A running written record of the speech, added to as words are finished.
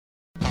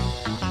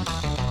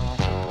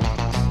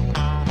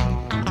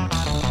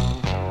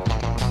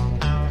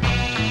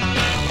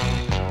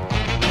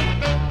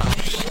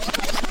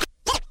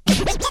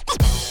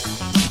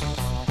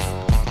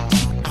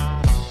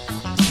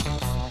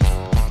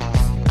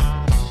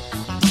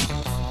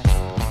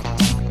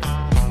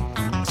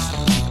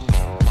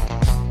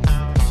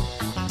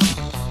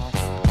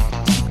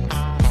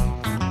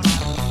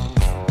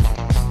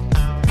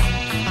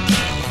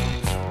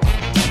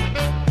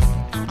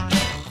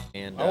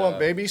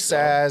Baby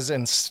Saz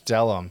and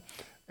Stellum.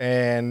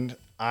 And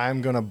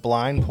I'm going to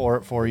blind pour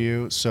it for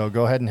you. So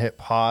go ahead and hit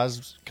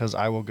pause because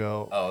I will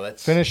go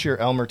finish your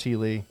Elmer T.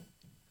 Lee.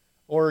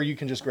 Or you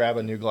can just grab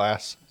a new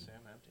glass. I'm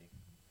empty.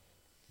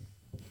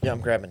 Yeah,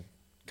 I'm grabbing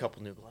a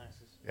couple new glasses.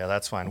 Yeah,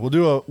 that's fine. We'll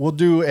do a what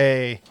do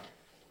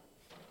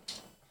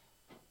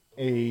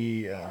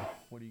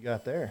you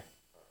got there?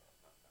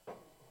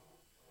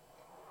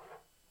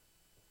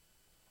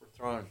 We're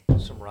throwing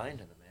some rye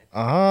into the mix.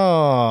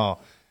 Oh,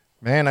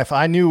 man, if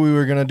I knew we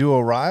were going to do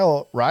a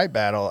rye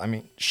battle, I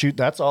mean, shoot,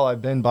 that's all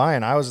I've been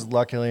buying. I was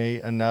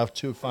lucky enough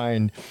to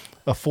find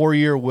a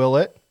 4-year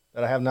Willet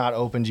that I have not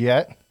opened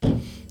yet.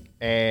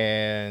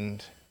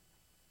 And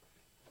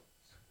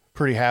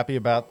pretty happy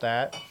about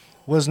that.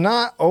 Was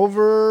not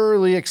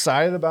overly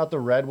excited about the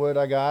Redwood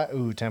I got.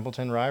 Ooh,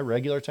 Templeton Rye,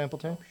 regular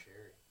Templeton.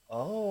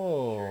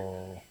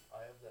 Oh,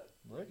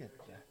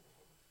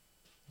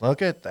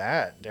 look at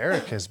that.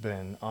 Derek has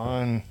been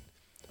on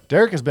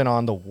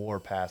the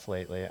warpath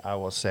lately, I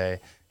will say.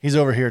 He's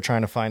over here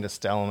trying to find a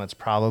Stellum that's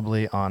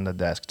probably on the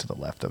desk to the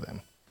left of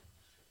him.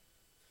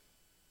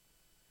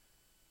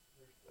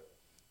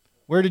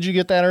 Where did you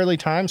get that early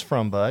times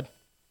from, bud?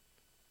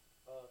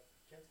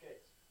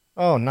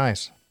 Oh,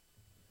 nice.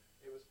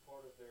 It was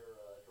part of their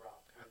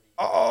drop.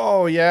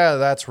 Oh, yeah,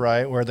 that's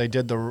right, where they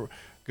did the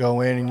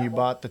go in and you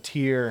bought the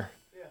tier.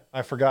 Yeah.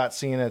 I forgot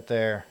seeing it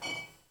there.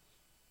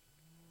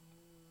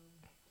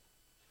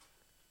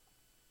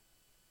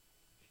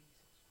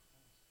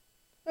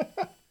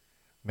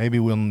 Maybe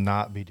we'll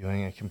not be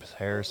doing a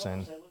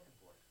comparison.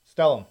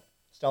 Stellum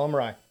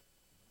Rye.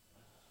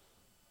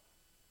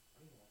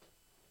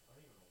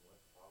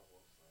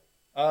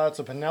 It's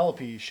a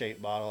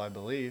Penelope-shaped bottle, I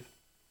believe.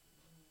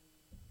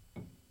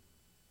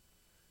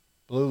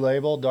 Blue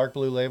label, dark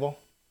blue label.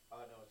 No,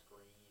 it's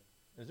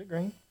green. Is it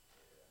green?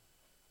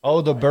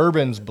 Oh, the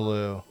bourbon's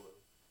blue.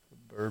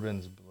 The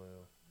bourbon's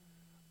blue.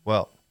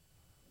 Well,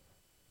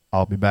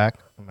 I'll be back.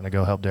 I'm going to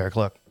go help Derek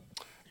look.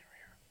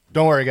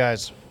 Don't worry,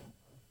 guys.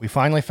 We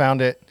finally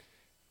found it.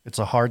 It's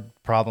a hard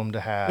problem to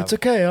have. It's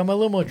okay. I'm a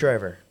limo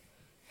driver.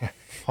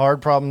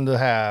 Hard problem to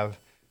have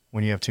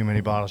when you have too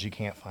many bottles. You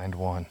can't find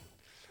one.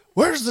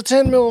 Where's the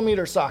 10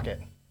 millimeter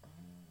socket?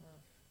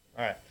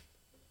 All right.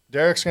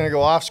 Derek's going to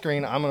go off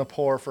screen. I'm going to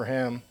pour for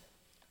him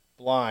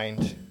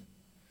blind.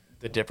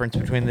 The difference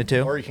between the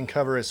two? Or you can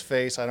cover his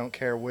face. I don't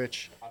care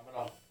which. I'll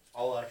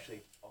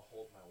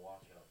hold my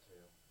watch out too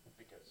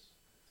because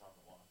it's on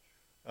the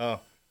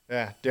watch. Oh,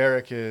 yeah.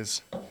 Derek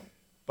is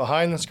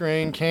behind the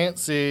screen. Can't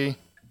see.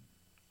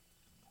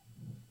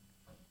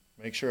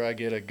 Make sure I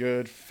get a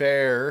good,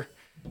 fair,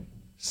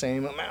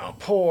 same amount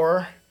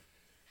pour.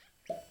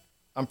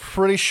 I'm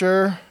pretty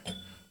sure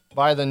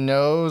by the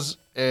nose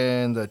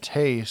and the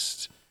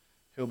taste,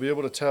 he'll be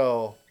able to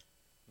tell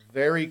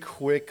very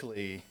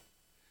quickly.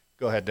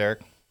 Go ahead,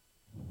 Derek.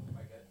 Am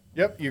I good?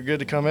 Yep, you're good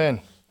to come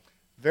in.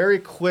 Very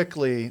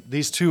quickly,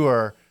 these two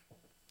are,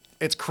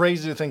 it's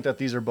crazy to think that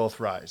these are both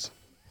ryes.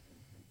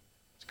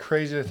 It's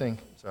crazy to think.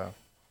 So,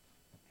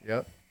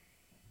 yep.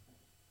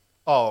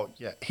 Oh,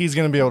 yeah. He's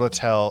going to be able to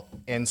tell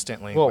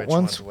instantly which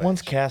one's which.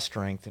 One's cast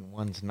strength and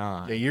one's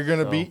not. Yeah, you're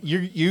going to be,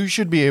 you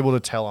should be able to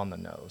tell on the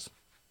nose.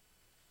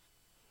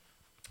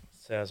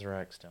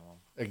 Sazerac Stellum.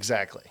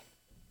 Exactly.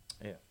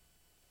 Yeah.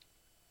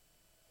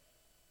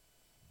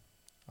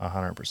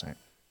 100%.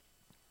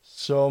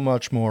 So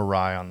much more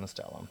rye on the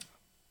Stellum.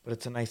 But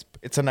it's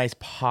a nice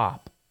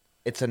pop.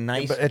 It's a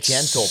nice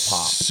gentle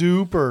pop.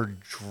 Super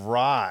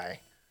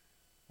dry.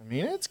 I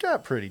mean, it's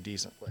got pretty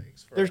decent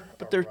legs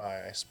for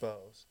rye, I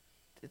suppose.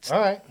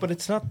 All right. But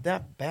it's not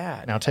that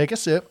bad. Now take a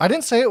sip. I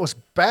didn't say it was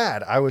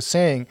bad. I was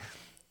saying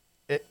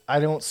I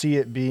don't see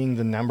it being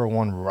the number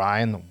one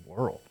rye in the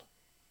world.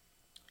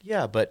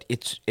 Yeah, but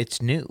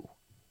it's new.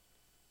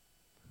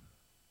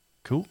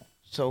 Cool.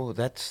 So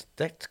that's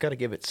got to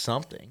give it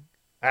something.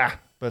 But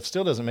it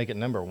still doesn't make it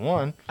number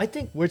one. I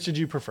think. Which did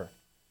you prefer?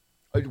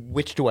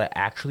 Which do I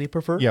actually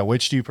prefer? Yeah,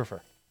 which do you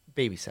prefer?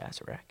 Baby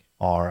Sazerac.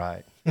 All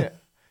right. Yeah.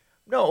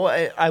 No,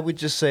 I would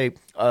just say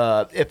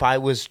if I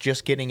was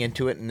just getting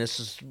into it, and this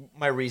is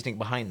my reasoning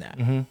behind that,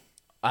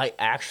 I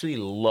actually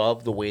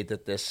love the way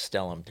that this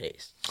Stellum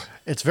tastes.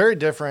 It's very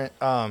different.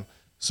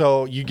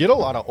 So you get a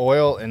lot of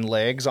oil and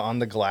legs on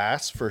the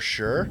glass for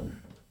sure,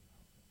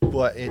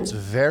 but it's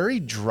very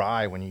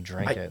dry when you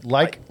drink it,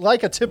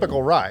 like a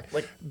typical rye.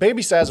 Like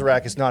Baby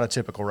Sazerac is not a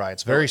typical rye.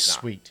 It's very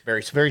sweet.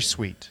 Very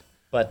sweet.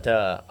 But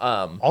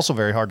also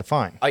very hard to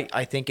find.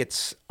 I think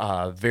it's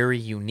very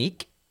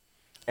unique.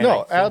 And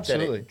no,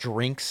 absolutely. It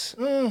drinks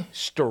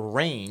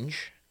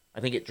strange. I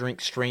think it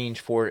drinks strange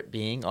for it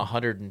being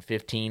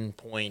 115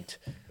 point,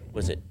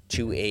 was it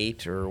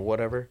 2.8 or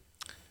whatever?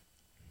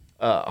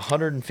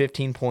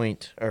 115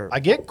 point, or I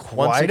get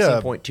quite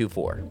a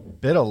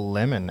 116.24 bit of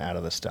lemon out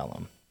of the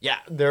Stellum. Yeah,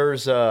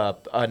 there's a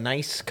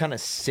nice kind of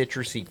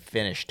citrusy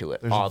finish to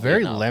it. There's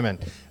very lemon.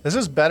 This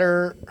is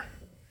better.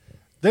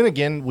 Then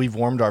again, we've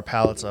warmed our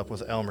palates up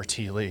with Elmer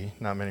T. Lee.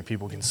 Not many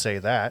people can say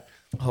that.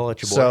 I'll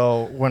let you boy.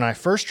 So when I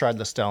first tried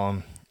the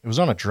Stellum, it was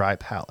on a dry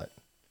palate.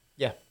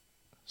 Yeah.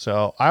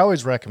 So I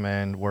always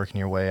recommend working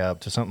your way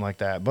up to something like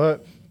that.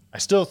 But I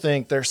still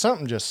think there's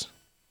something just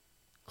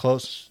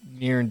close,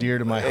 near and dear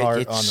to my heart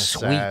It's on the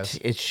sweet.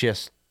 Saz. It's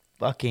just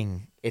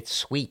fucking. It's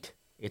sweet.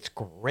 It's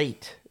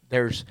great.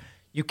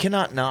 You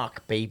cannot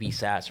knock baby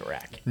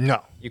Sazerac.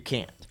 No. You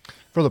can't.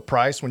 For the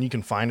price, when you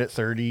can find it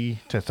 $30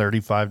 to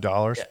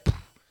 $35. Yeah.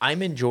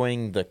 I'm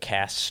enjoying the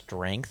cast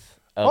strength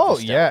of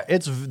the yeah,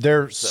 Stellum.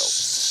 they're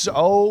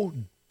so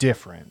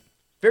different.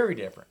 Very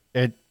different.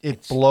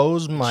 It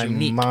blows my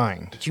unique.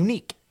 mind. It's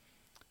unique.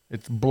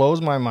 It blows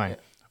my mind.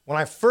 Yeah. When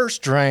I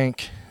first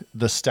drank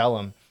the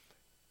Stellum,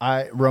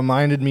 I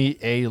reminded me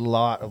a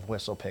lot of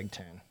Whistle Pig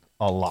 10.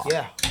 A lot.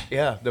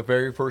 Yeah. The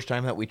very first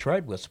time that we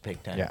tried Whistle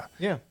Pig 10.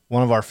 Yeah.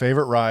 One of our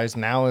favorite ryes.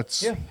 Now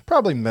it's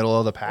probably middle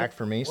of the pack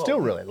for me. Still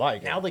really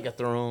like it. Now they got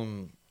their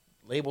own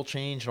label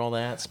change and all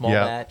that. Small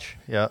batch.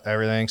 Yeah,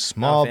 everything.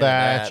 Small Not a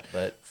fan batch, of that,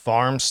 but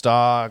farm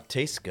stock.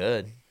 tastes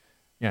good.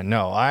 Yeah,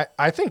 no,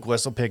 I think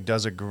Whistle Pig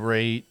does a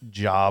great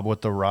job with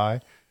the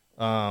rye.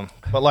 But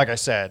like I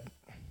said,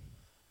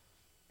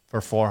 for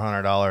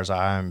 $400,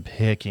 I'm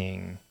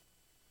picking.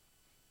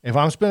 If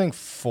I'm spending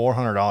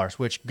 $400,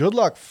 which good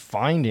luck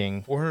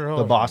finding $400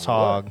 the Boss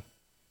Hog.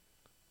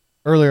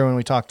 Earlier when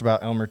we talked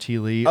about Elmer T.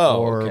 Lee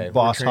or okay.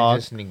 Boss We're Hog,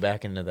 transitioning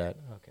back into that.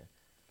 Okay.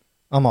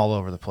 I'm all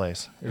over the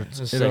place.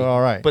 It's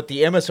all right. But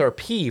the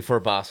MSRP for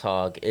Boss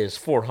Hog is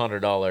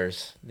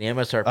 $400. The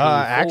MSRP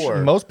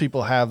actually, most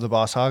people have the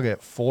Boss Hog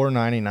at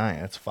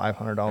 $4.99. It's $500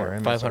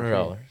 MSRP.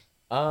 $500.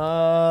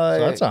 So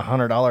that's a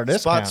 $100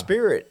 discount. Spot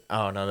Spirit.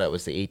 Oh no, that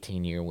was the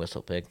 18-year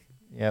Whistle Pig.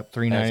 Yep,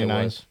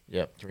 $3.99.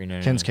 Yep,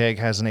 $3.99. Ken's Keg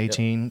has an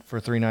 18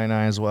 for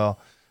 $3.99 as well.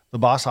 The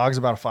Boss Hog's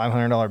about a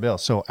 $500 bill.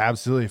 So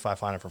absolutely, if I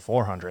find it for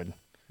 $400,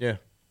 yeah,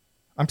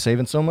 I'm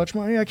saving so much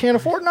money I can't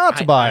afford not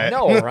to buy it. I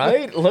know,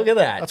 right? Look at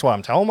that. That's why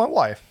I'm telling my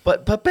wife.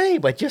 But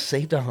babe, I just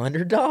saved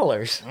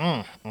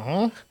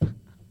 $100.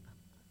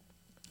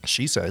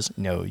 She says,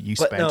 "No, you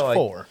spent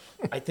 $4."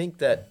 I think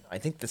the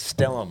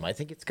Stellum. I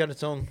think it's got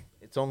its own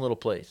little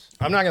place.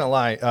 I'm not gonna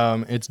lie.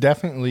 It's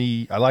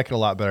definitely I like it a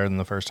lot better than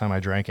the first time I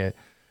drank it.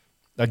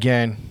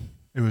 Again,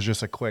 it was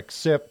just a quick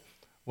sip.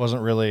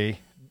 Wasn't really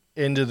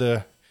into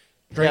the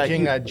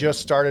drinking. I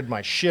just started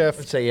my shift.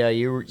 I'd say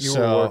you were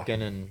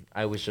working and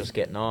I was just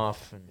getting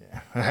off. And,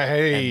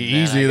 Hey, and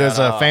easy. That's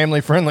a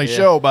family-friendly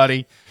show,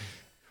 buddy.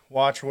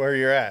 Watch where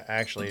you're at.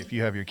 Actually, if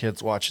you have your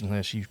kids watching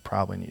this, you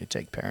probably need to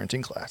take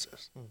parenting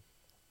classes.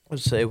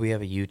 Let's say we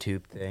have a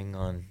YouTube thing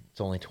on.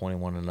 It's only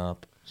 21 and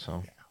up.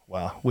 So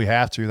well, we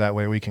have to. That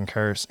way we can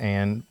curse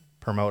and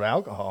promote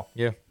alcohol.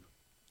 Yeah.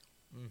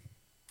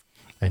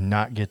 And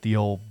not get the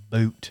old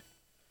boot.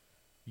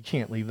 You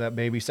can't leave that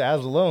baby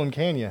Saz alone,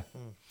 can you?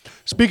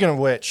 Speaking of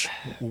which,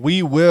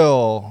 we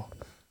will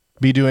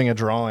be doing a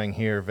drawing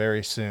here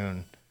very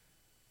soon.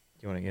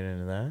 You want to get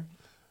into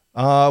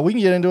that? We can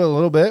get into it a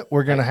little bit.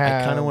 We're going to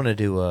have... I kind of want to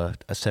do a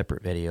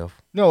separate video.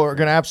 No, we're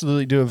going to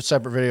absolutely do a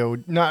separate video.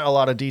 Not a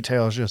lot of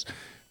details, just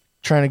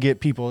trying to get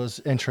people's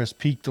interest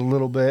peaked a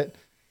little bit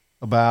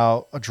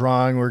about a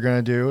drawing we're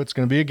going to do. It's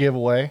going to be a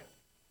giveaway.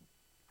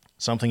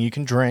 Something you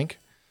can drink.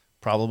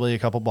 Probably a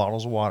couple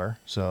bottles of water.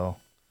 So...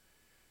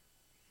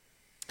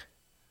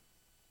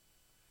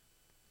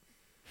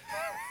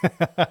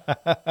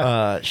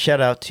 shout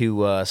out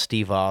to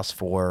Steve Oss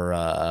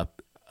for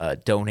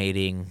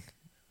donating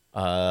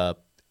at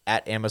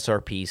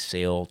MSRP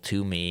sale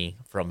to me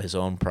from his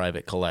own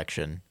private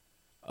collection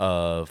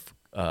of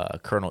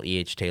Colonel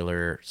E.H.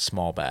 Taylor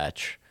small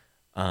batch.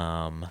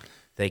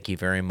 Thank you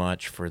very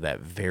much for that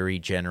very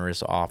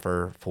generous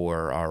offer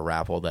for our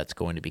raffle that's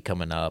going to be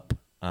coming up.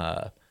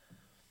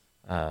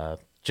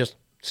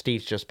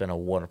 Steve's just been a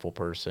wonderful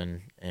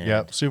person. And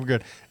yep, super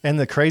good. And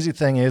the crazy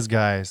thing is,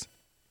 guys,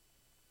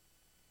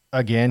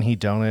 again, he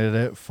donated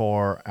it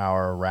for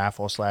our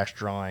raffle /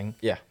 drawing.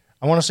 Yeah.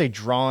 I want to say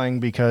drawing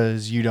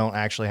because you don't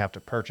actually have to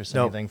purchase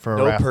anything for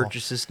a raffle. No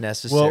purchases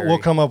necessary. We'll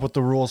come up with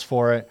the rules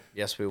for it.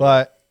 Yes, we will.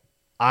 But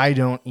I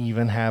don't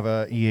even have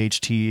a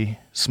EHT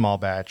small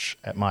batch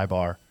at my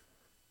bar,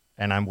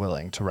 and I'm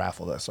willing to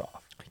raffle this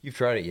off. You've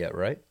tried it yet,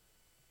 right?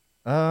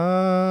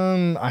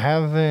 I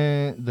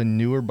haven't. The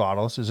newer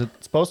bottles. Is it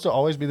supposed to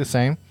always be the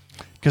same?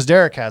 Because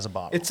Derek has a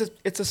bottle.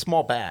 It's a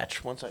small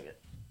batch. 1 second.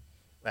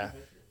 Yeah.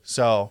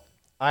 So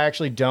I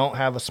actually don't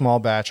have a small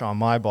batch on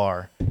my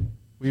bar.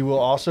 We will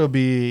also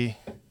be.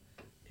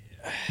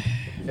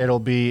 It'll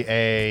be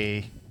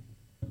a.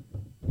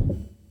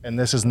 And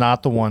this is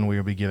not the one we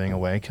will be giving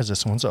away because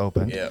this one's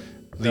open. Yeah.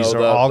 These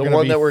are all going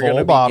to be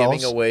full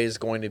bottles. Giving away is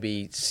going to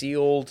be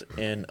sealed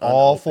and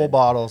all full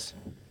bottles.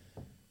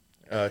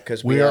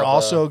 Because we are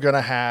also going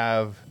to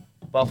have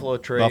Buffalo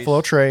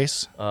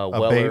Trace,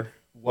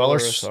 Weller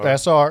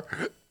SR,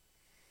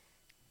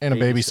 and a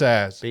Baby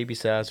Saz. Baby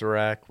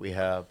Sazerac. We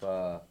have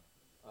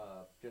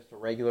just a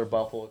regular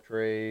Buffalo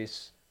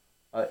Trace.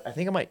 I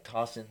think I might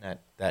toss in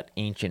that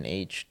Ancient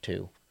Age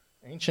too.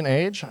 Ancient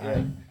Age?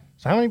 Yeah.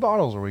 So how many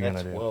bottles are we going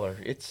to do? Weller.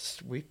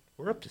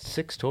 We're up to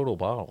 6 total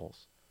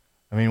bottles.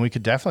 I mean, we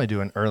could definitely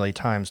do an early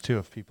times too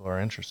if people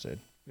are interested.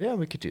 Yeah,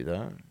 we could do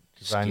that.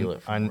 Steal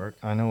it from work.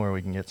 I know where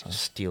we can get some.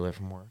 Steal it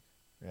from work.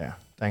 Yeah.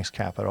 Thanks,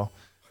 Capital.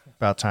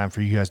 About time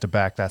for you guys to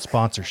back that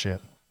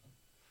sponsorship.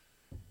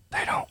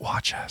 They don't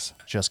watch us.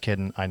 Just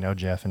kidding. I know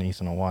Jeff and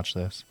Ethan will watch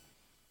this.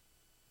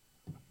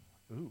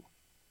 Ooh.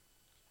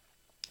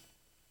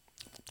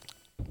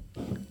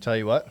 Tell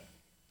you what.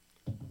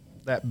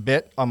 That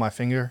bit on my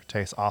finger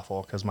tastes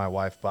awful because my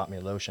wife bought me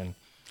lotion.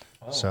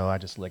 Oh. So I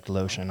just licked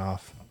lotion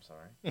off. I'm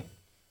sorry.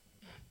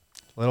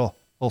 little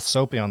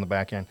soapy on the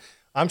back end.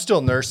 I'm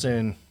still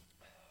nursing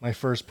my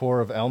first pour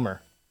of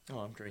Elmer. Oh,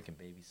 I'm drinking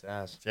baby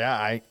Saz.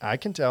 Yeah, I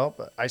can tell,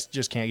 but I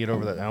just can't get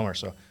over that Elmer.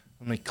 So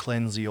let me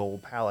cleanse the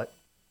old palate.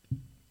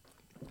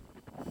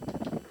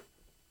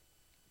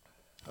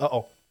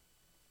 Uh-oh.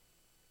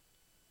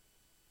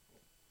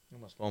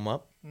 Almost foam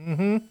up.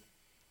 Mm-hmm.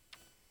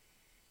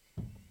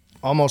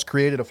 Almost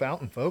created a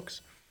fountain,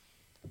 folks.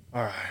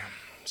 All right.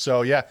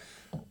 So, yeah.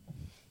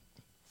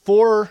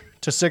 4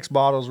 to 6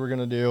 bottles we're going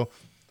to do.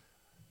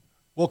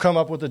 We'll come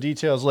up with the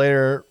details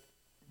later,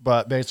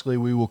 but basically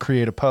we will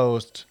create a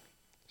post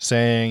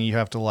saying you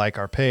have to like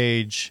our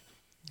page.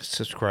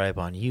 Subscribe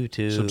on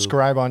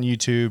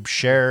YouTube.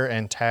 Share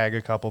and tag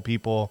a couple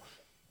people.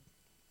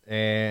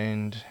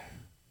 And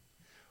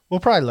we'll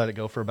probably let it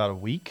go for about a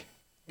week.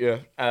 Yeah.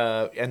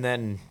 And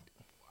then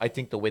I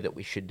think the way that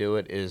we should do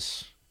it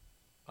is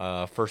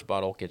first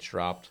bottle gets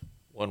dropped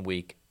 1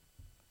 week,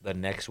 the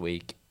next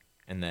week,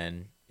 and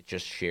then it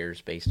just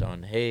shares based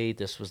on, hey,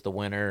 this was the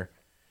winner,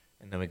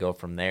 and then we go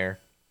from there.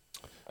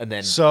 And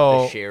then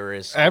the share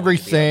is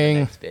everything.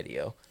 On the next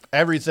video.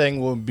 Everything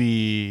will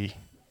be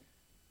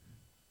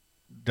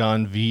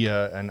done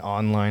via an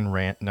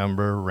online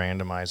number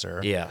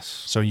randomizer. Yes.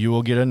 So you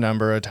will get a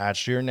number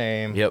attached to your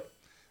name. Yep.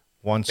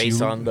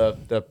 Based on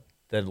the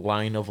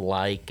line of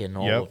like and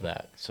all of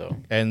that. So.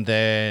 And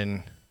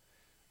then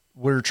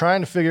we're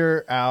trying to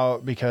figure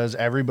out, because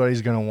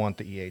everybody's going to want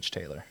the E.H.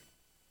 Taylor.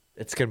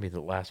 It's going to be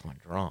the last one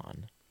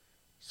drawn.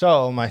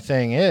 So my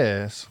thing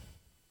is,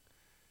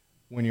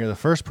 when you're the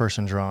first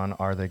person drawn,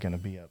 are they going to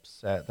be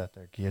upset that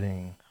they're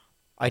getting...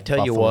 I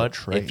tell you what,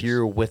 if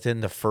you're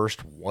within the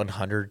first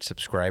 100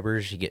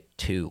 subscribers, you get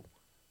two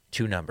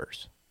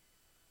numbers.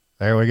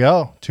 There we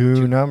go.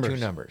 Two numbers. Two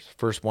numbers.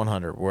 First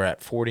 100. We're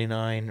at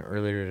 49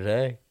 earlier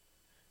today.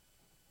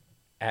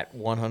 At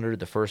 100,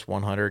 the first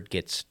 100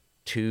 gets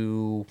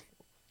two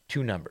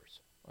numbers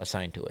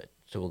assigned to it.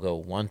 So we'll go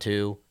 1,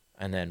 2,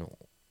 and then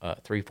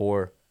 3,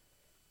 4,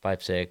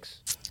 5,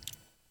 6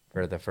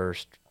 for the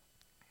first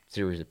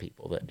series of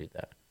people that do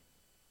that.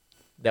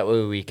 That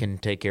way we can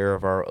take care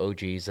of our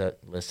OGs that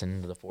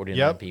listen to the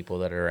 49 people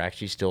that are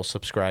actually still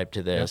subscribed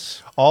to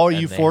this. Yep. All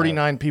you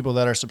 49 people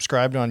that are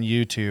subscribed on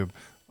YouTube,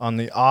 on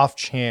the off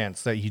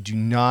chance that you do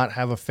not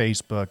have a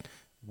Facebook,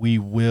 we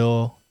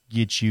will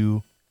get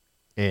you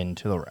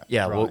into the rap.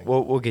 Yeah,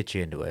 we'll get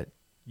you into it.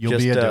 You'll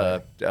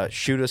just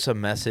shoot us a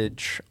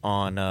message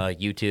on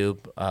YouTube,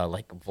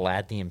 like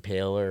Vlad the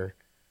Impaler.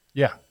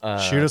 Yeah,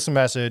 shoot us a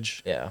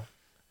message. Yeah.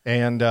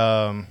 And...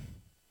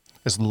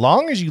 as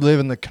long as you live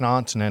in the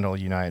continental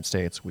United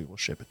States, we will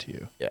ship it to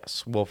you.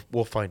 Yes,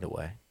 we'll find a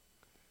way.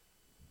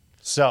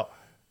 So,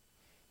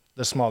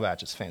 the small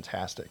batch is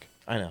fantastic.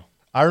 I know.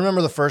 I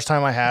remember the first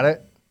time I had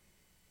it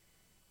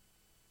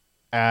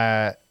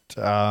at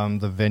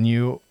the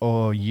venue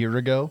a year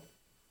ago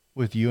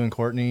with you and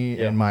Courtney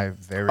and my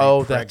very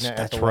pregnant.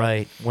 That's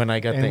right. When I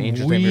got the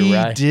Angels Navy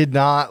Rye, we did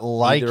not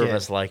like it. Neither of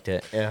us liked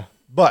it. Yeah.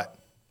 But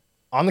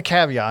on the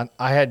caveat,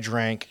 I had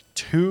drank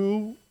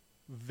 2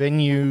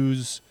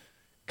 venues.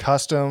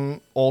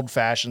 Custom old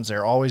fashions.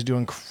 They're always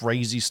doing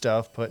crazy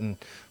stuff, putting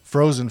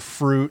frozen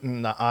fruit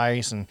in the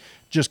ice and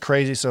just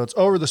crazy. So it's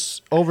over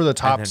the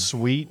top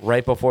sweet.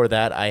 Right before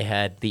that, I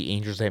had the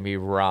Angels Navy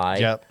Rye.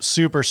 Yep,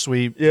 super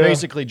sweet. Yeah.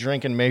 Basically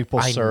drinking maple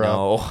syrup. I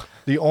know.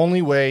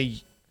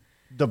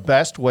 The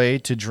best way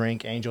to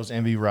drink Angels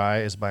Envy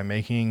Rye is by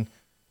making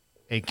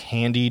a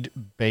candied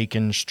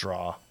bacon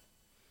straw.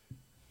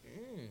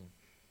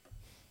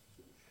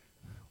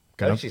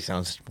 That actually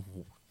sounds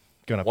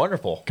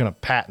wonderful. Gonna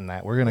patent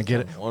that. We're gonna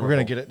get it. Wonderful. We're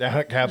gonna get it down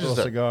at Capital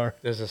Cigar.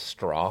 There's a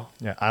straw.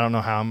 Yeah, I don't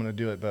know how I'm gonna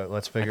do it, but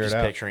let's figure it out.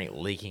 Just picturing it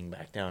leaking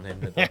back down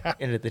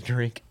into the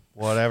drink.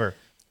 Whatever.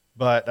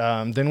 But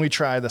then we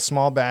tried the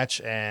small batch,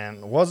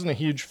 and wasn't a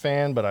huge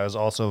fan, but I was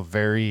also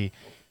very,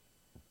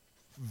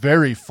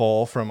 very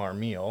full from our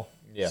meal.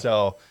 Yeah.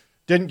 So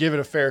didn't give it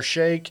a fair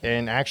shake,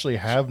 and actually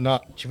have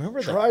not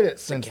tried it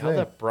since then. The gal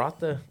that brought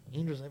the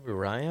Angels Navy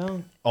Rye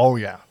out? Oh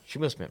yeah. She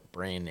must have been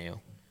brand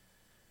new.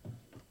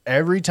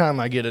 Every time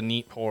I get a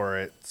neat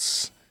pour,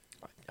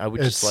 I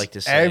would just like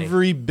to say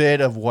every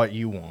bit of what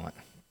you want.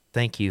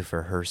 Thank you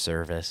for her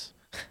service.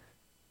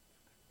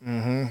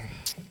 Mm-hmm.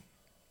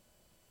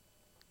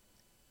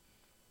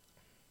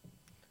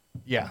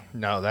 Yeah,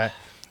 no, that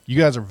you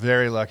guys are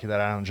very lucky that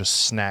I don't just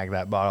snag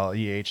that bottle of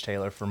E.H.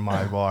 Taylor from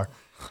my bar.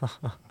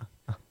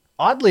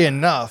 Oddly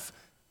enough,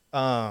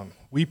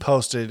 we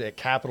posted at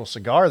Capital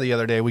Cigar the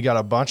other day. We got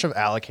a bunch of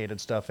allocated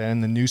stuff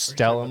in the new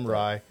Stellum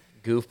Rye.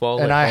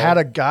 Goofball. And I had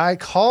a guy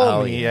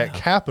call me at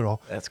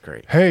Capital. That's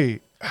great. Hey,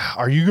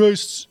 how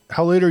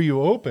late are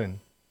you open?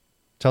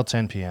 Till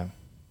 10 p.m.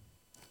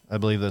 I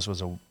believe this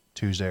was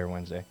Tuesday or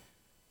Wednesday.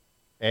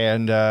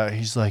 And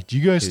he's like, do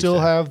you guys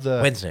still have the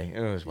Wednesday? It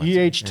was Wednesday.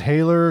 E.H.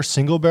 Taylor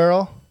single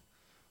barrel?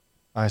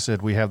 I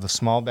said, we have the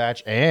small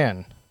batch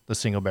and the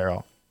single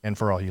barrel. And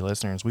for all you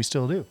listeners, we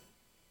still do.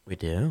 We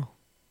do.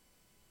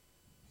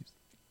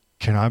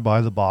 Can I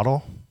buy the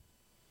bottle?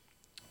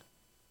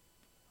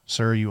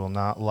 Sir, you will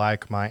not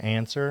like my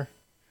answer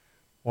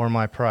or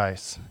my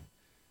price.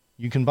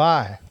 You can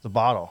buy the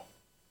bottle,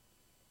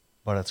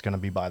 but it's going to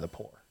be by the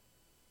pour.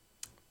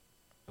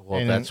 Well,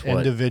 in that's what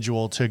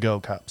individual to-go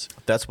cups.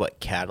 That's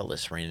what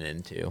Catalyst ran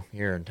into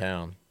here in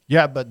town.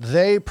 Yeah, but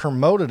they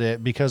promoted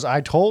it because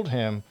I told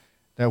him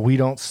that we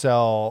don't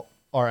sell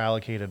our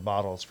allocated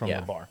bottles from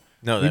the bar.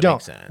 No, we that don't.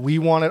 makes sense. We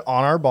want it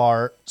on our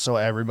bar so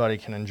everybody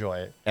can enjoy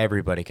it.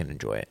 Everybody can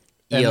enjoy it.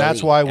 And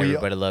that's why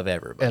everybody love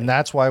everybody. And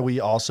that's why we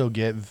also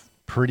give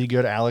pretty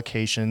good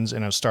allocations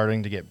and are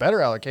starting to get better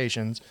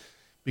allocations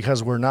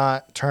because we're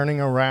not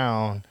turning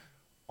around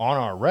on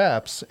our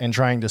reps and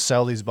trying to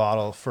sell these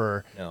bottles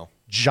for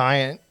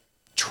giant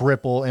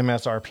triple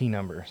MSRP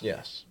numbers.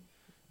 Yes.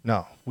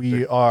 No,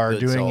 we are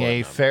doing a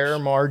numbers. fair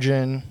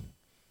margin,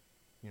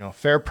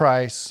 fair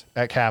price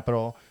at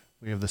Capital.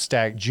 We have the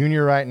Stack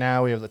Junior right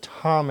now. We have the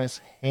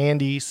Thomas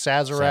Handy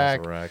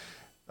Sazerac.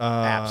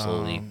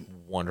 Absolutely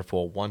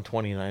wonderful.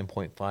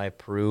 129.5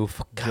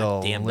 proof.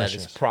 God damn, that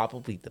is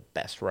probably the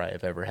best rye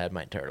I've ever had in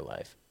my entire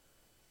life.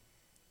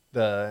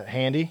 The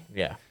Handy?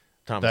 Yeah.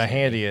 The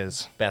Handy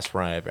is best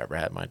rye I've ever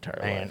had in my entire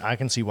life. And I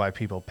can see why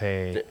people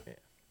pay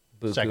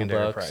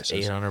secondary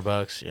prices.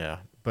 $800, yeah.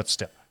 But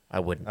still. I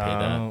wouldn't pay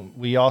that.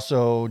 We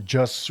also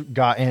just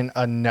got in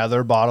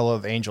another bottle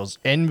of Angel's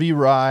Envy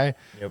Rye,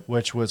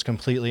 which was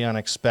completely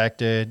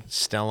unexpected.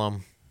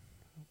 Stellum.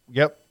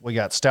 Yep. We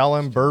got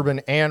Stellum,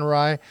 bourbon, and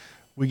rye.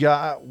 We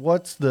got,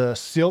 what's the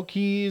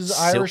Silky's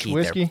Irish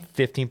whiskey?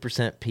 15%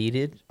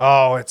 peated.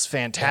 Oh, it's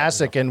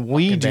fantastic. And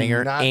we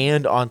do not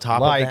and on top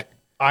like of that,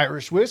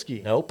 Irish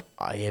whiskey. Nope.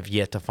 I have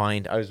yet to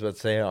find, I was about to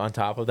say, on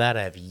top of that,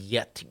 I have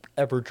yet to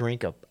ever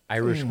drink a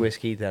Irish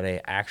whiskey that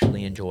I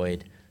actually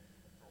enjoyed.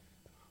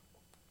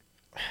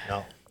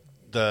 No.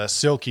 The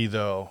Silky,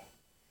 though.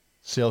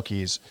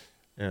 Silkies.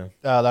 Yeah.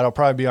 That'll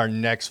probably be our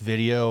next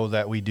video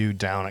that we do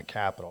down at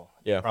Capitol.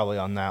 Yeah. Probably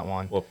on that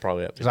one. We'll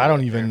probably have to. Because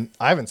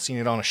I haven't seen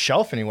it on a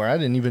shelf anywhere. I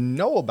didn't even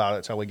know about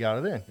it till we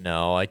got it in.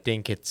 No, I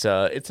think it's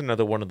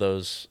another one of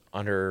those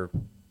under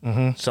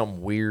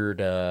some weird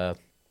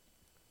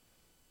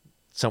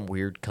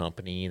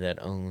company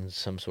that owns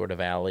some sort of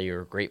alley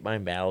or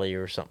Grapevine Valley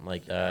or something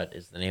like that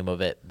is the name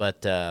of it.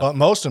 But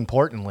most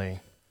importantly,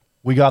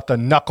 we got the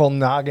Knuckle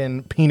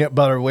Noggin peanut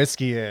butter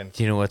whiskey in.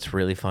 Do you know what's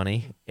really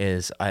funny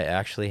is I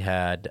actually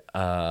had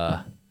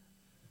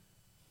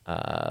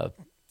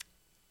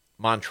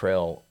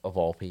Montreal, of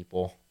all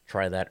people,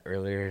 try that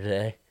earlier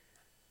today.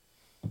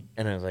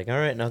 And I was like, all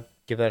right, now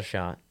give that a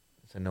shot.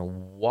 So now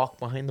walk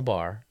behind the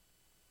bar,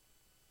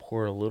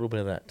 pour a little bit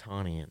of that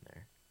tawny in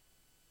there.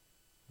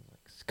 Like,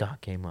 Scott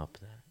came up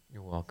with that.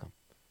 You're welcome.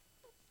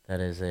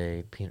 That is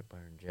a peanut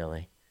butter and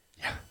jelly.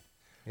 Yeah.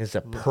 It's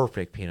a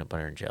perfect peanut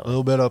butter and jelly. A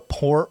little bit of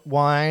port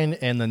wine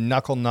and the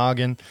Knuckle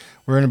Noggin.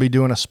 We're going to be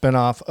doing a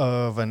spinoff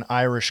of an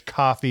Irish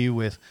coffee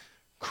with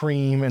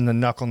cream and the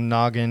Knuckle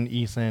Noggin.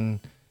 Ethan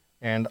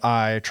and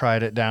I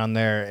tried it down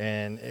there,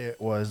 and it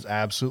was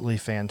absolutely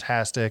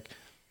fantastic.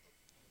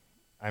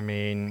 I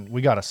mean,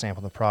 we got to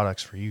sample the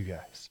products for you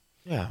guys.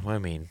 Yeah, I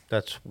mean,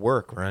 that's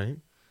work, right?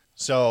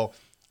 So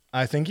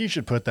I think you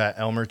should put that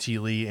Elmer T.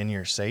 Lee in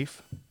your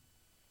safe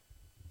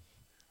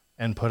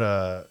and put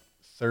a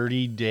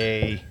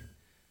 30-day...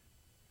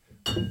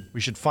 We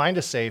should find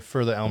a safe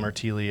for the Elmer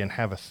T. Lee and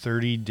have a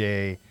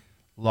 30-day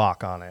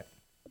lock on it.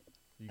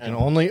 You can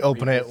only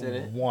open it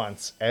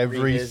once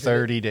every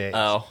 30 days.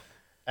 Oh.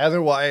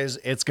 Otherwise,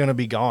 it's going to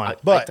be gone.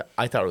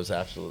 I thought it was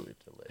absolutely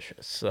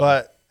delicious. So.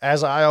 But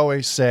as I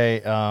always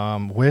say,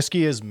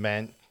 whiskey is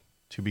meant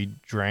to be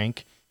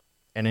drank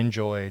and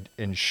enjoyed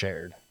and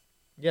shared.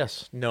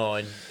 Yes. No,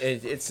 and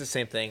it's the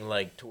same thing.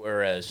 Like, to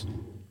whereas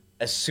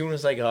as soon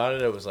as I got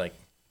it, I was like,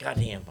 God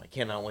damn, I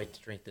cannot wait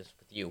to drink this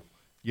with you.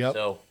 Yep.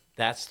 So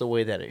that's the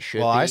way that it should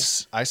be. Well,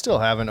 I still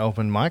haven't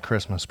opened my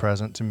Christmas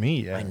present to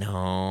me yet. I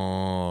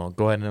know.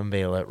 Go ahead and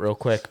unveil it real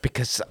quick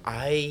because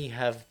I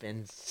have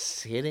been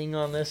sitting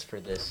on this for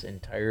this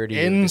entirety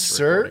of this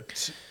recording.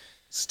 Insert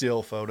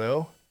still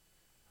photo.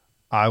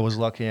 I was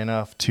lucky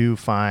enough to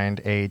find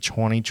a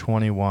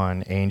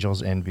 2021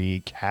 Angel's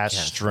Envy cast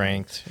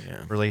strength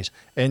release.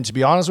 And to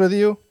be honest with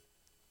you,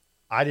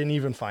 I didn't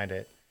even find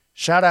it.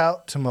 Shout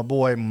out to my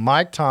boy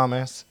Mike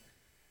Thomas.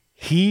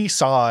 He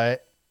saw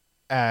it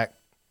at,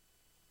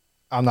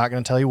 I'm not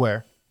going to tell you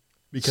where.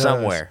 Because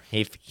somewhere.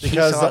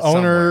 Because the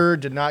owner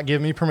did not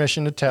give me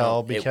permission to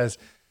tell because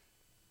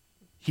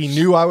he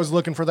knew I was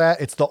looking for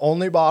that. It's the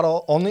only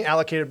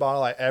allocated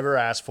bottle I ever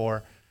asked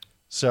for.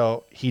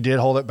 So he did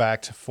hold it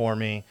back for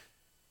me.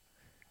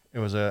 It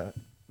was a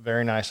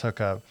very nice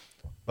hookup.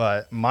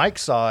 But Mike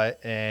saw it,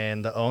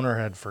 and the owner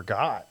had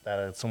forgot that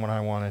it's someone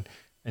I wanted.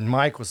 And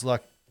Mike was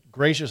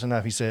gracious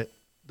enough. The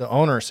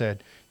owner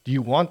said, "Do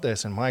you want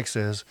this?" And Mike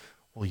says,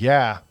 "Well,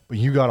 yeah, but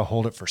you got to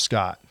hold it for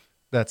Scott."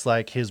 that's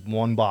like his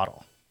one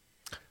bottle.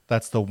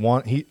 That's the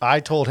one. I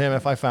told him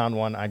if I found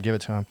one, I'd give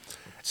it to him.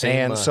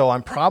 Same, so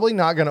I'm probably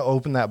not going to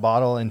open that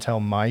bottle until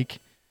Mike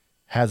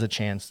has a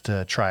chance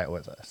to try it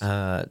with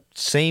us.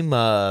 Same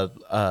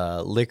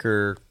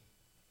liquor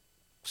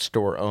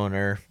store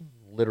owner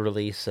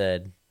literally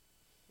said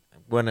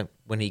when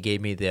he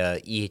gave me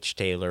the E.H.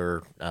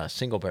 Taylor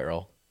single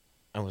barrel,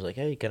 I was like,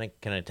 "Hey, can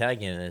I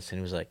tag you in this?" And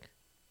he was like,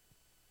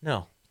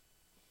 "No."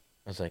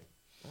 I was like,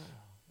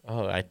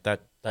 "Oh, I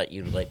thought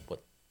you like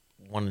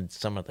wanted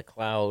some of the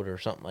cloud or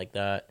something like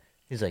that."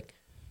 He's like,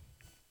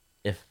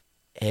 "If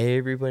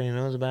everybody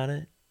knows about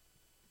it,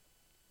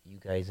 you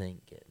guys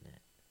ain't getting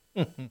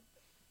it."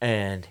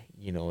 And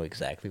you know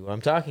exactly what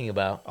I'm talking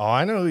about. Oh,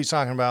 I know who he's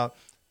talking about.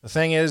 The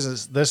thing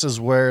is this is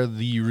where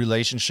the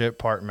relationship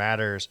part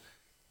matters,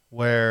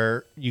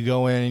 where you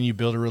go in and you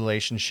build a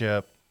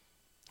relationship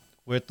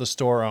with the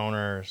store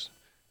owners,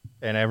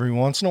 and every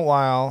once in a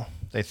while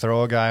they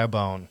throw a guy a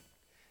bone.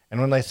 And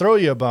when they throw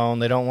you a bone,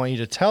 they don't want you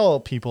to tell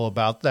people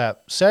about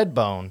that said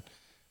bone,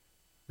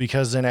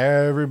 because then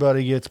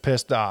everybody gets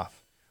pissed off.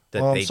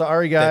 I'm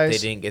sorry, guys.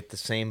 That they didn't get the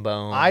same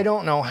bone. I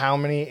don't know how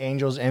many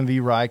Angels Envy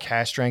Rye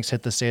cask strengths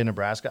hit the state of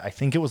Nebraska. I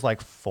think it was like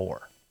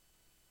 4.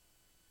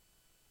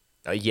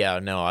 Yeah,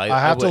 no. I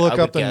have to look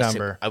up the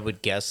number. I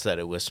would guess that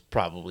it was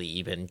probably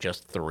even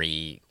just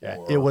 3. Yeah,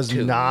 or it was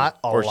 2, not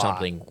a or lot.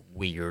 something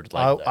weird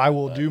like that. I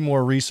will do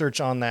more research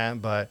on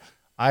that, but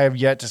I have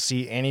yet to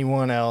see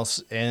anyone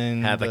else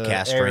in Have the a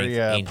cask strength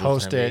area Angels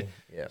post Envy. it.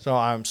 Yeah. So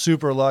I'm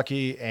super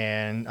lucky,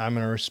 and I'm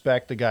going to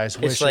respect the guy's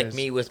wishes. It's like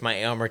me with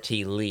my Elmer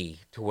T. Lee,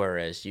 to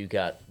whereas you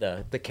got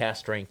the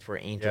cask strength for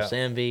Angels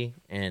Envy,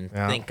 and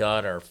thank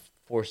God our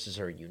forces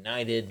are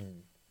united.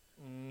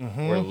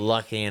 And we're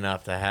lucky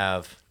enough to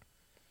have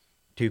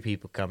 2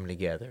 people come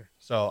together.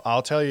 So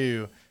I'll tell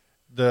you,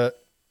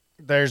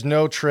 there's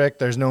no trick,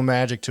 there's no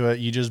magic to it.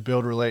 You just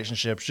build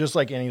relationships, just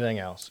like anything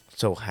else.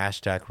 So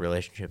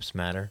 #relationships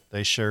matter.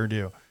 They sure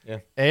do. Yeah.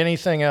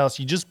 Anything else,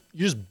 you just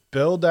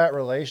build that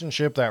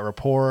relationship, that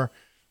rapport.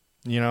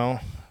 You know,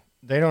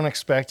 they don't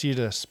expect you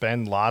to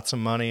spend lots of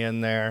money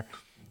in there,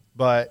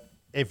 but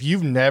if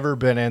you've never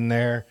been in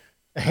there,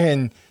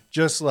 and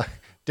just like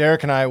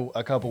Derek and I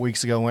a couple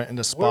weeks ago went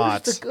into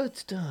Spots. Where's the good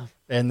stuff?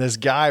 And this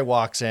guy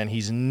walks in.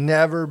 He's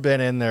never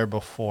been in there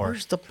before.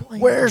 Where's the Blantons?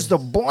 Where's the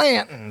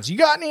Blantons? You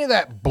got any of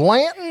that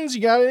Blantons? You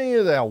got any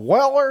of that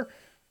Weller?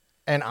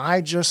 And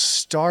I just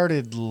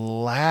started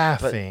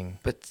laughing.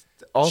 But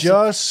also,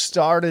 just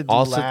started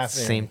also laughing. at the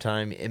same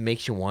time, it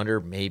makes you wonder,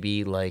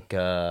 maybe like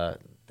that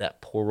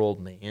poor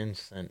old man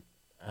sent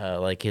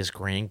like his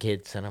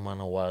grandkids sent him on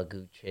a wild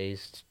goose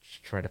chase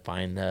to try to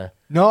find the.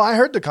 No, I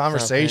heard the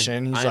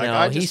conversation. He's like,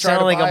 I just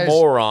sounded like a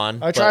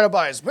moron. I try to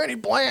buy as many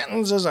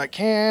Blantons as I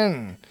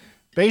can.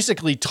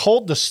 Basically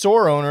told the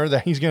store owner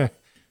that he's going to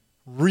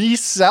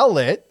resell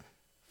it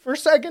for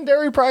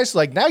secondary price.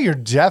 Like, now you're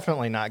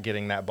definitely not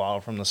getting that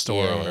bottle from the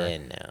store owner.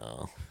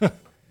 No.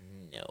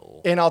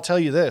 No. And I'll tell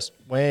you this,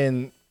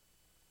 when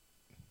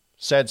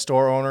said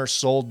store owner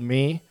sold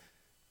me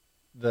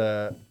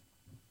the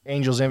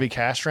Angels Envy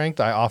cask strength,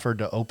 I offered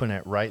to open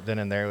it right then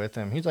and there with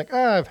him. He's like,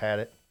 I've had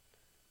it.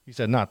 He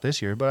said, not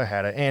this year, but I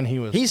had it. And he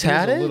was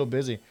had a little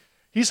busy.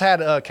 He's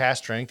had a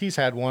cask strength. He's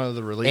had one of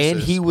the releases.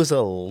 And he was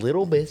a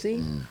little busy?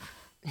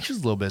 He was a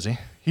little busy.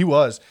 He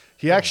was.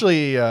 He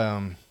actually...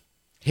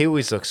 he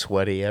always looks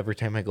sweaty every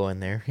time I go in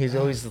there. He's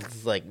always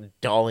like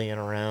dollying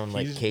around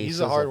like cases. He's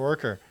a hard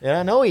worker. Yeah,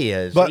 I know he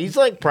is. But he's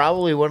like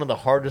probably one of the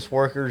hardest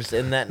workers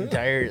in that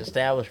entire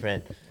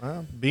establishment.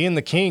 Well, being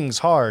the king's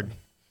hard.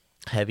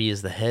 Heavy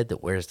is the head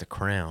that wears the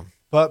crown.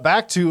 But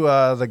back to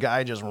the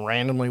guy just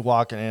randomly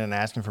walking in and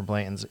asking for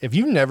Blantons. If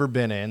you've never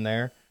been in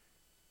there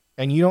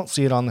and you don't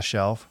see it on the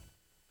shelf,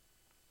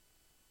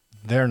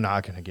 they're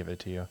not going to give it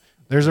to you.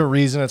 There's a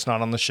reason it's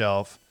not on the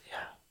shelf.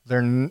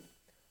 Yeah.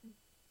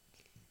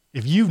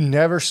 If you've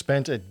never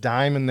spent a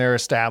dime in their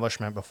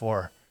establishment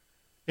before,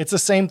 it's the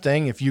same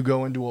thing if you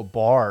go into a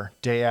bar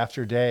day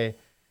after day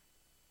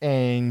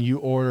and you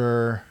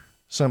order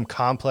some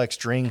complex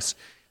drinks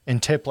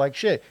and tip like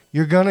shit.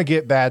 You're going to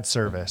get bad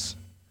service.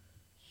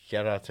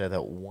 Shout out to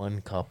that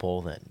one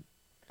couple that...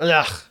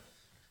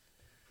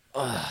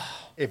 Ugh.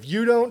 If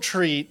you don't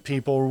treat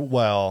people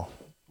well,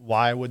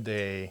 why would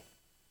they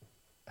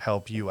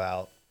help you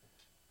out?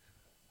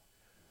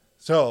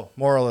 So,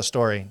 moral of the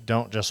story,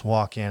 don't just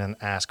walk in and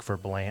ask for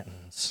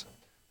Blantons.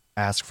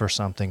 Ask for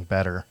something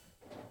better.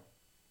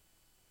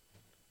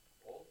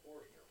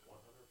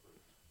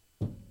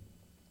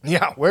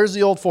 Yeah, where's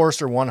the Old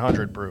Forester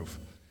 100 proof?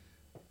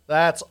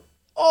 That's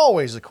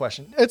always the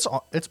question. It's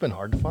been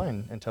hard to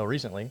find until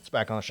recently. It's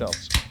back on the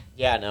shelves.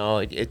 Yeah,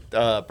 no,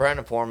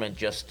 Brandon Foreman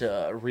just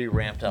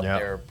re-ramped up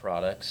their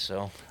products.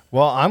 So,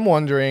 well, I'm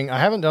wondering. I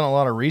haven't done a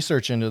lot of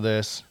research into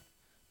this.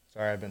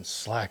 Sorry, I've been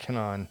slacking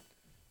on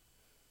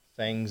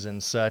things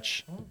and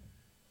such.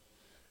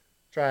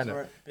 Trying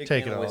to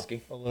take it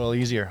a little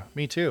easier.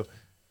 Me too.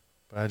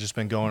 But I've just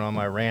been going on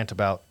my rant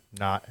about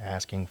not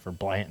asking for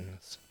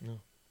Blantons. No.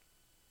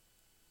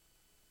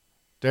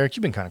 Derek,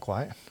 you've been kind of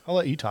quiet. I'll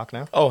let you talk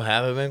now. Oh,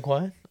 have I been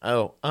quiet?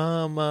 Oh,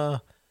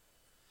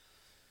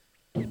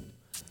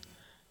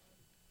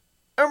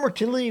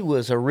 Tilly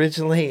was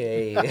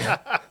originally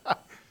a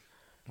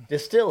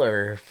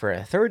distiller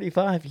for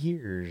 35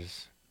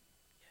 years.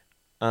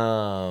 What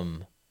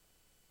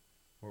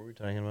were we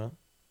talking about?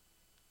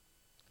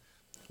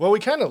 Well, we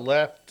kind of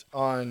left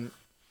on.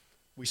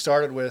 We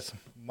started with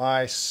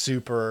my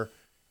super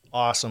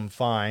awesome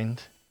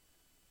find.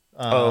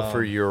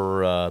 For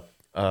your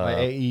My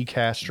AE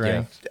cast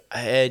strength. Yeah.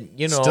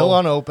 And Still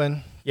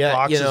unopened. Yeah,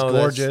 Box is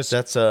gorgeous.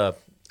 That's a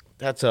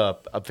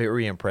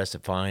very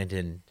impressive find,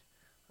 and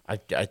I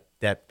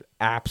that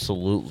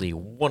absolutely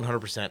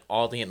 100%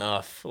 oddly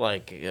enough,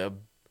 like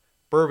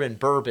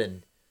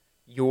bourbon,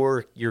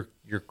 your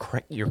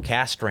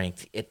cast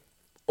strength, it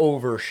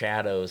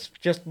overshadows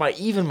just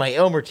my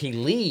Elmer T.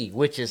 Lee,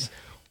 which is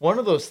one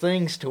of those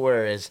things to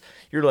where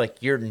you're like,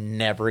 you're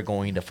never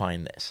going to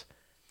find this,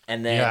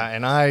 and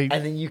then and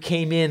then you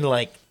came in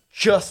like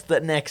just the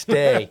next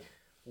day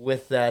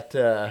with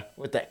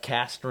that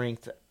cast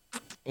strength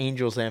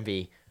Angel's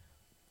Envy,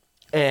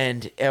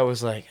 and I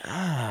was like,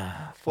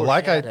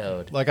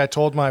 foreshadowed. Like I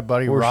told my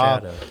buddy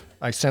Rob,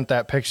 I sent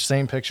that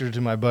same picture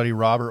to my buddy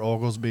Robert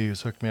Oglesby,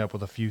 who's hooked me up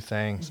with a few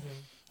things. Mm-hmm.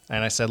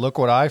 And I said, "Look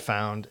what I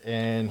found,"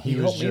 and he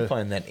was helped me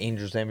find that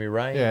Angel's Envy,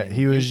 right? Yeah,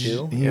 he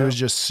was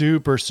just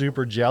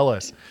super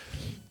jealous.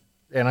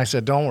 And I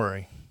said, "Don't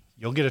worry,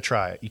 you'll get to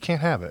try it. You can't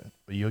have it,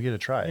 but you'll get to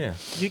try it.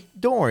 Yeah,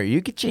 don't worry,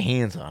 you get your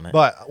hands on it."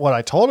 But what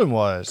I told him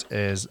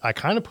is I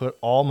kind of put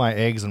all my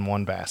eggs in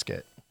one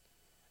basket.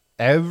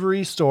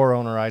 Every store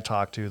owner I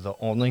talked to, the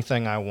only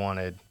thing I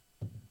wanted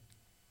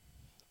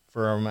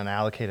from an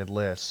allocated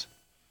list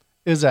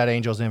is that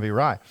Angel's Envy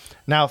Rye.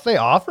 Now, if they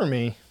offer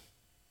me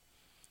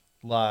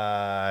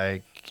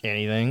like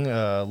anything,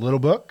 a Little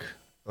Book,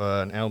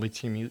 an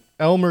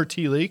Elmer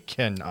T. Lee,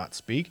 cannot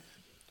speak.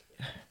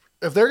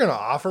 If they're going to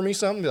offer me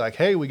something, be like,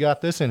 "Hey, we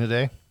got this in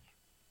today,"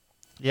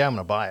 yeah, I'm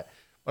going to buy it.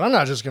 But I'm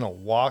not just going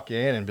to walk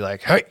in and be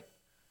like, "Hey,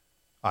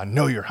 I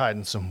know you're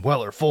hiding some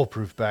Weller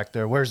Foolproof back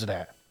there. Where's it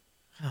at?"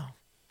 Oh,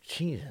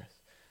 Jesus.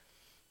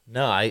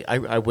 No,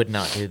 I would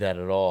not do that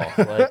at all.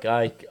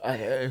 Like,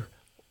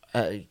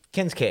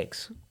 Ken's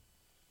Cakes.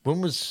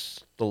 When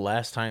was the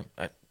last time?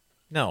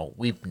 No,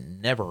 we've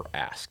never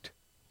asked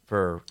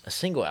for a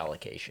single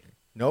allocation.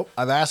 Nope.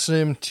 I've asked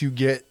him to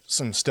get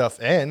some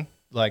stuff in,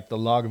 like the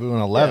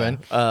Lagavulin 11.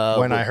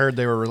 When I heard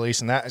they were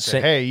releasing that, I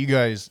said, "Hey, you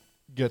guys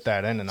get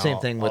that in." And same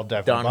thing with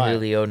Don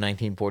Julio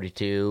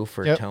 1942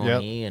 for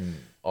Tony and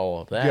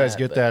all of that. You guys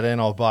get that in,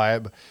 I'll buy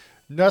it. But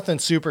nothing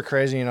super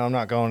crazy. I'm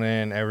not going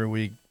in every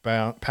week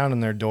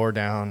pounding their door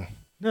down.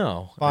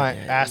 No.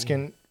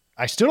 Asking.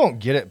 I still don't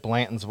get it,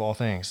 Blanton's of all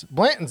things.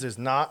 Blanton's is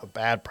not a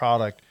bad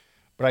product.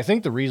 But I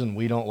think the reason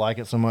we don't like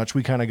it so much,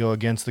 we kind of go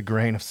against the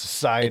grain of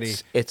society.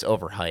 It's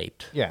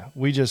overhyped. Yeah,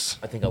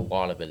 I think a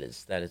lot of it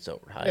is that it's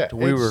overhyped. Yeah,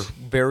 we were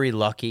very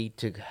lucky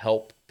to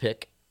help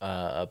pick,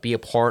 be a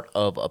part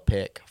of a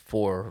pick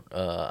for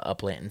a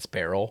Blanton's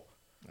barrel.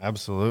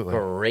 Absolutely.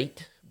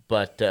 Great.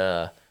 But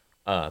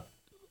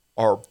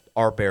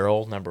our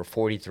barrel, number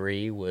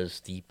 43, was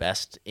the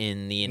best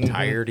in the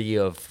entirety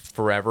of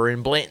forever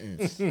in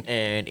Blanton's.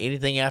 And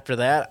anything after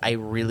that, I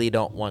really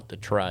don't want to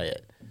try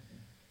it.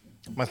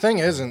 My thing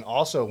is, and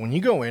also when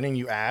you go in and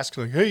you ask,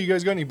 like, "Hey, you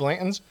guys got any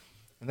Blantons?"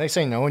 and they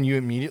say no, and you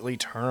immediately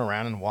turn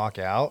around and walk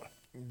out,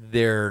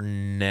 they're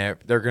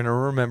gonna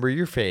remember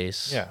your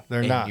face. Yeah,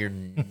 they're not. You're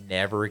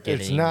never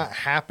getting. It's not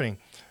happening.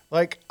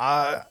 Like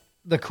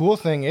the cool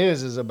thing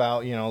is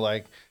about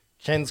like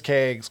Ken's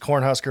Kegs,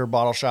 Cornhusker,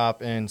 Bottle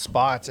Shop, and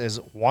Spots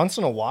is once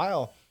in a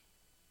while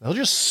they'll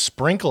just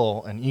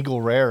sprinkle an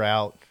Eagle Rare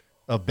out,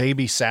 a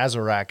baby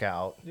Sazerac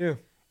out. Yeah.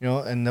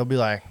 And they'll be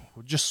like,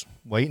 "We'll just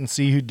wait and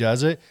see who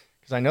does it."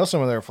 Because I know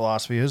some of their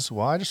philosophy is,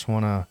 well, I just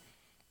want to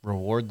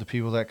reward the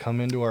people that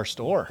come into our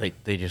store.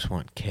 They just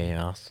want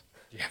chaos.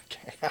 Yeah,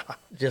 chaos.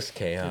 Just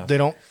chaos. They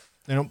don't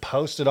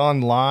post it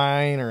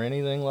online or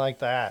anything like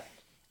that.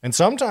 And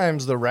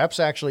sometimes the reps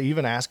actually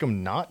even ask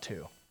them not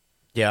to.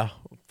 Yeah,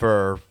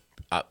 for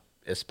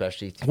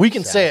especially we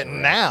can say it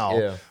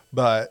now,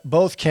 but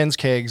both Ken's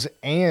Kegs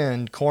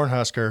and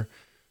Cornhusker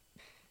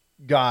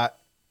got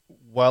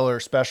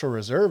Weller Special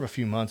Reserve a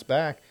few months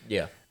back.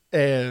 Yeah.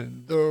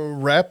 And the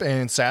rep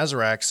and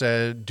Sazerac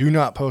said, "Do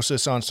not post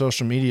this on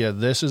social media.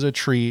 This is a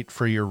treat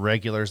for your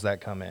regulars that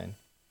come in.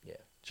 Yeah.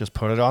 Just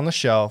put it on the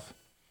shelf.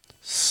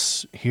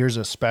 Here's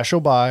a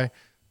special buy."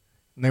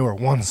 And they were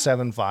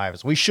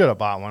 175s. We should have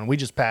bought one. We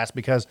just passed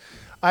because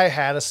I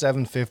had a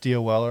 750,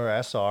 a Weller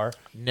SR.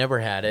 Never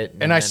had it.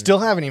 And I still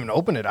haven't even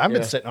opened it. I've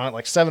been sitting on it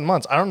like 7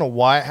 months. I don't know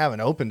why I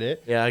haven't opened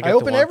it. Yeah, I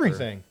open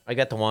everything. I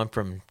got the one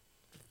from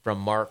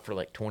Mark for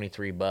like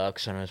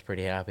 $23, and I was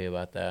pretty happy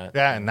about that.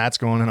 Yeah, and that's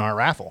going in our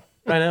raffle.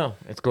 I know.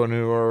 It's going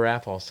into a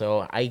raffle.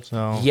 So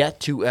yet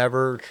to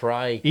ever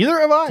try. Either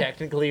have I.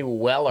 Technically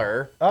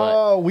Weller.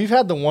 Oh, we've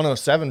had the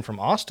 107 from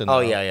Austin. Oh,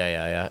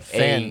 yeah.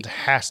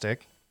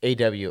 Fantastic.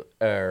 OWA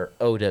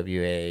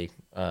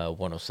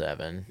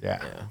 107.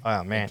 Yeah.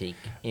 Oh, man. Antique,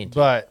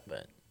 but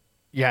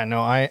Yeah,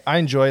 no, I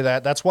enjoy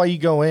that. That's why you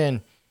go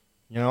in.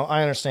 You know,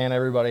 I understand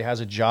everybody has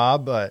a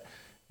job, but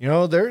you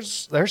know,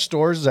 there's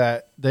stores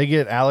that they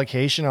get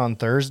allocation on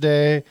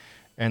Thursday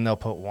and they'll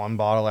put one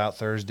bottle out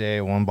Thursday,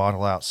 one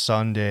bottle out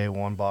Sunday,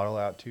 one bottle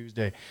out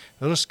Tuesday.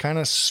 They'll just kind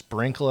of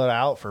sprinkle it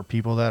out for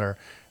people that are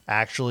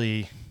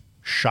actually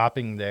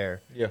shopping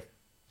there. Yeah.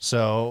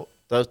 So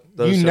Those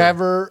you are-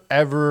 never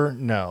ever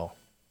know.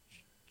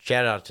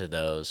 Shout out to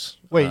those.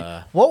 Wait,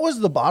 what was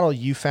the bottle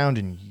you found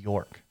in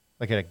York?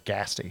 Like at a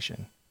gas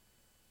station?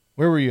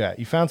 Where were you at?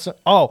 You found some?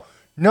 Oh,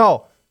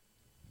 no.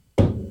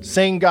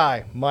 Same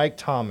guy, Mike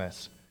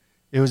Thomas.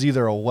 It was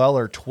either a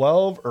Weller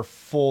 12 or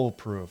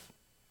foolproof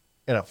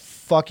at a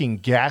fucking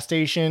gas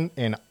station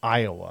in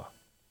Iowa.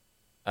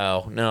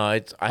 Oh no,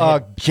 it's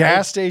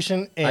Gas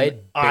station in I had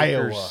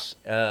Iowa.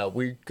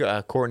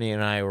 Baker's. Courtney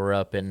and I were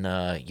up in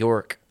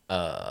York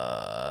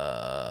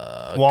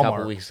a Walmart,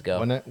 couple weeks ago.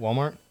 wasn't it?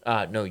 Walmart?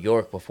 No,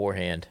 York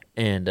beforehand,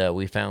 and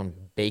we found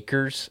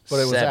Baker's. But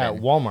it was 7.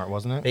 at Walmart,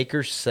 wasn't it?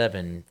 Baker's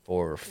 7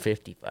 for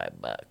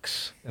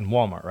 $55. In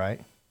Walmart, right?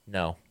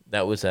 No,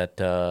 that was at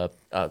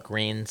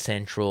Grand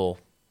Central,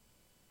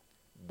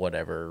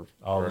 whatever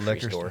grocery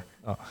liquor store.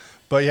 Oh.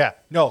 But yeah,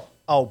 no,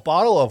 a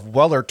bottle of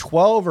Weller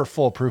 12 or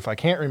foolproof. I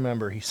can't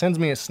remember. He sends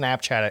me a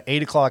Snapchat at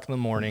 8 o'clock in the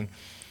morning.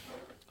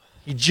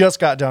 He just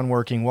got done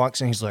working,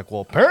 walks in. He's like,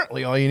 well,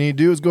 apparently all you need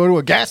to do is go to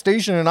a gas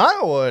station in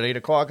Iowa at 8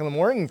 o'clock in the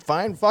morning and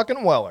find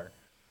fucking Weller.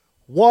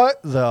 What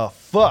the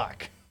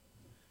fuck?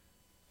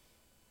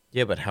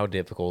 Yeah, but how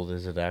difficult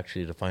is it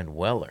actually to find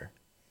Weller?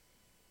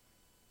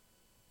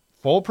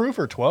 Foolproof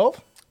or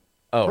 12?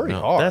 Oh, Pretty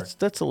no, hard.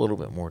 that's a little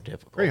bit more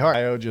difficult. Pretty hard.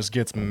 Ohio just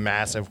gets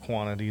massive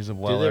quantities of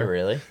Weller. Do they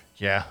really?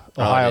 Yeah,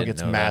 I Ohio didn't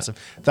gets know that. massive.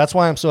 That's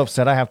why I'm so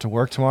upset I have to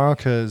work tomorrow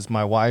because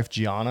my wife,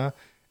 Gianna,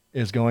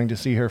 is going to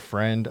see her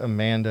friend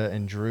Amanda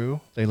and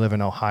Drew. They live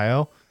in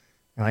Ohio,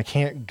 and I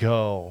can't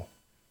go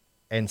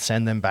and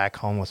send them back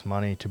home with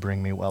money to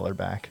bring me Weller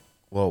back.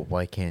 Well,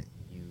 why can't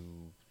you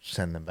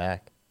send them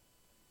back?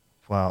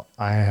 Well,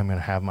 I am going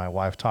to have my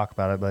wife talk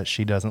about it, but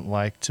she doesn't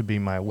like to be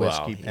my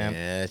whiskey pimp.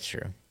 Yeah, that's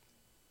true.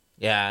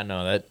 Yeah, I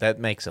know that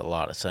makes a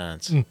lot of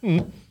sense.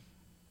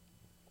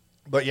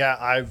 But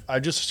yeah,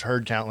 I've just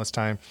heard countless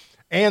times.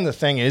 And the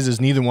thing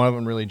is neither one of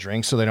them really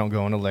drinks, so they don't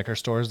go into liquor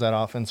stores that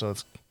often. So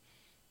it's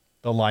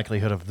the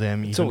likelihood of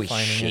them It's even always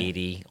finding it.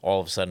 shady.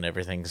 All of a sudden,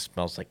 everything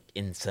smells like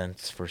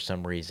incense for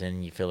some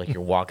reason. You feel like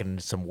you're walking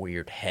into some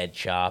weird head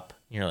shop.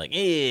 You're like,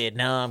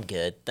 no, I'm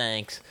good,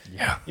 thanks.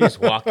 Yeah. You just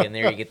walk in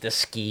there, you get the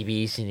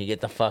skeebies, and you get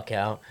the fuck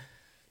out.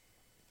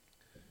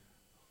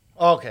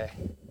 Okay.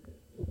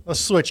 Let's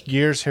switch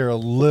gears here a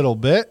little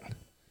bit.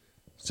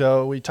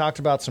 So we talked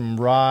about some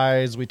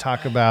ryes. We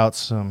talked about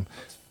some.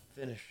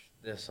 Finish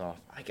this off.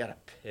 I got a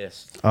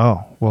piss.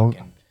 Oh, well,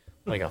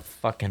 Like a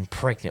fucking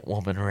pregnant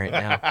woman right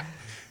now.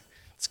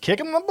 it's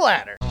kicking the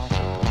bladder.